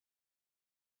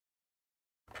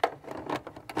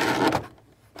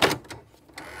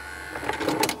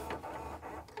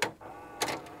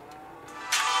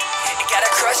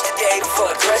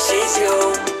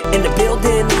in the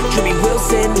building. Jimmy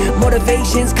Wilson,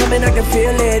 motivation's coming, I can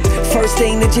feel it. First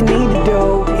thing that you need to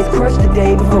do is crush the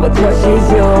day before it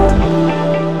crushes you.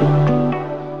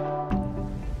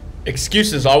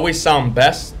 Excuses always sound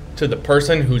best to the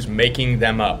person who's making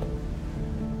them up.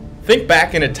 Think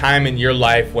back in a time in your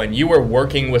life when you were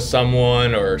working with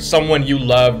someone or someone you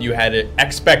loved. You had an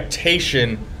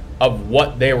expectation of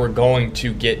what they were going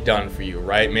to get done for you,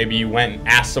 right? Maybe you went and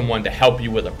asked someone to help you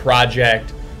with a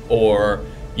project, or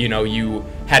you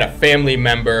had a family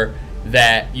member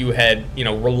that you had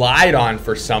relied on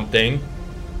for something,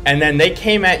 and then they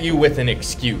came at you with an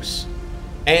excuse.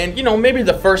 And maybe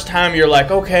the first time you're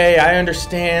like, okay, I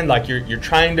understand, like you're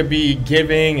trying to be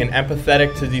giving and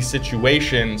empathetic to these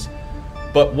situations.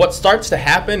 But what starts to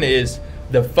happen is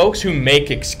the folks who make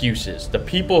excuses, the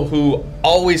people who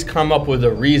always come up with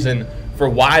a reason for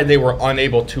why they were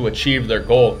unable to achieve their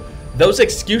goal, those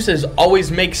excuses always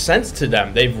make sense to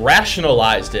them. They've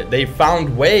rationalized it. They've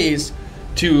found ways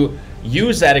to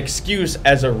use that excuse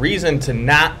as a reason to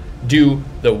not do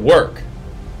the work.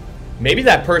 Maybe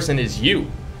that person is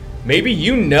you. Maybe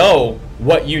you know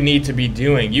what you need to be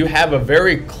doing. You have a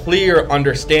very clear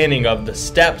understanding of the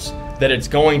steps that it's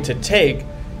going to take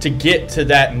to get to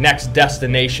that next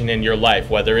destination in your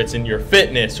life, whether it's in your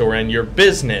fitness or in your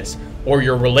business or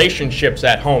your relationships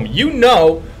at home. You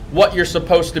know what you're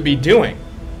supposed to be doing.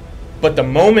 But the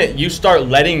moment you start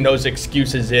letting those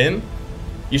excuses in,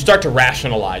 you start to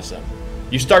rationalize them.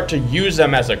 You start to use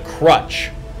them as a crutch.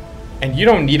 And you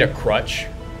don't need a crutch.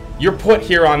 You're put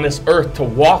here on this earth to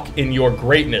walk in your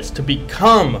greatness, to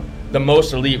become the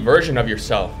most elite version of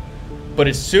yourself. But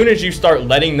as soon as you start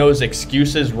letting those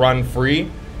excuses run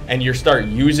free and you start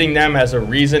using them as a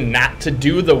reason not to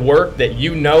do the work that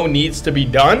you know needs to be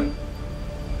done,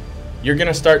 you're going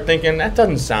to start thinking, that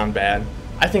doesn't sound bad.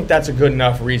 I think that's a good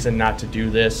enough reason not to do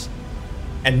this.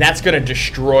 And that's going to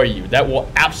destroy you. That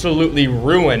will absolutely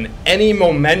ruin any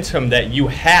momentum that you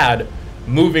had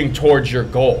moving towards your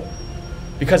goal.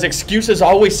 Because excuses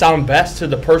always sound best to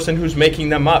the person who's making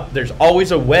them up. There's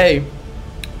always a way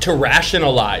to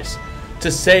rationalize,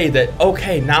 to say that,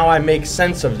 okay, now I make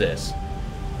sense of this.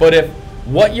 But if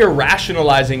what you're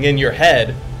rationalizing in your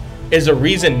head is a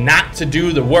reason not to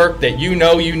do the work that you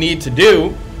know you need to do,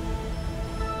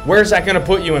 where's that going to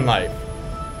put you in life?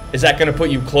 Is that going to put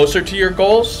you closer to your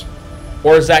goals?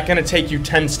 Or is that going to take you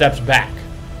 10 steps back?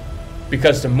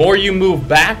 Because the more you move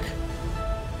back,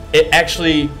 it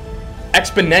actually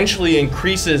exponentially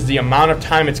increases the amount of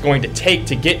time it's going to take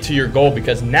to get to your goal,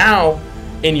 because now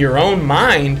in your own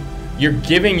mind you're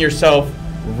giving yourself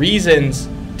reasons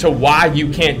to why you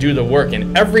can't do the work.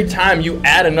 And every time you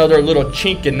add another little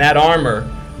chink in that armor,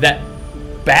 that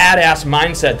badass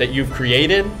mindset that you've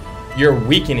created, you're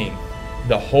weakening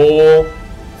the whole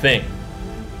thing.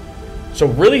 So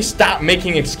really stop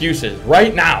making excuses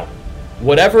right now.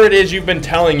 Whatever it is you've been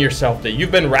telling yourself, that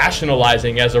you've been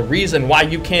rationalizing as a reason why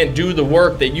you can't do the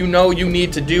work that you know you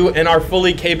need to do and are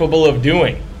fully capable of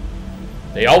doing,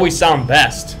 they always sound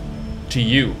best to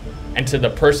you and to the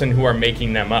person who are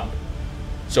making them up.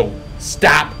 So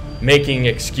stop making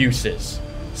excuses.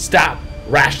 Stop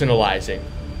rationalizing.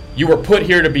 You were put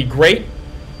here to be great.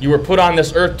 You were put on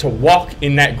this earth to walk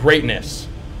in that greatness.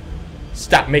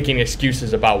 Stop making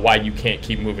excuses about why you can't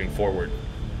keep moving forward.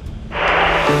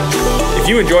 If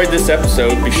you enjoyed this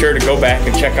episode, be sure to go back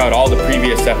and check out all the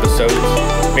previous episodes.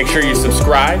 Make sure you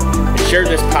subscribe and share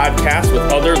this podcast with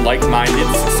other like-minded,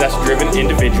 success-driven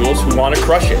individuals who want to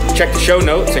crush it. Check the show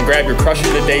notes and grab your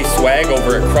Crushing the Day swag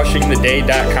over at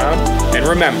crushingtheday.com. And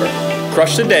remember,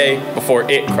 crush the day before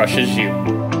it crushes you.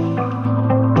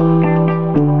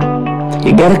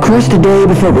 You gotta crush the day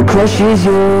before it crushes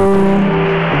you.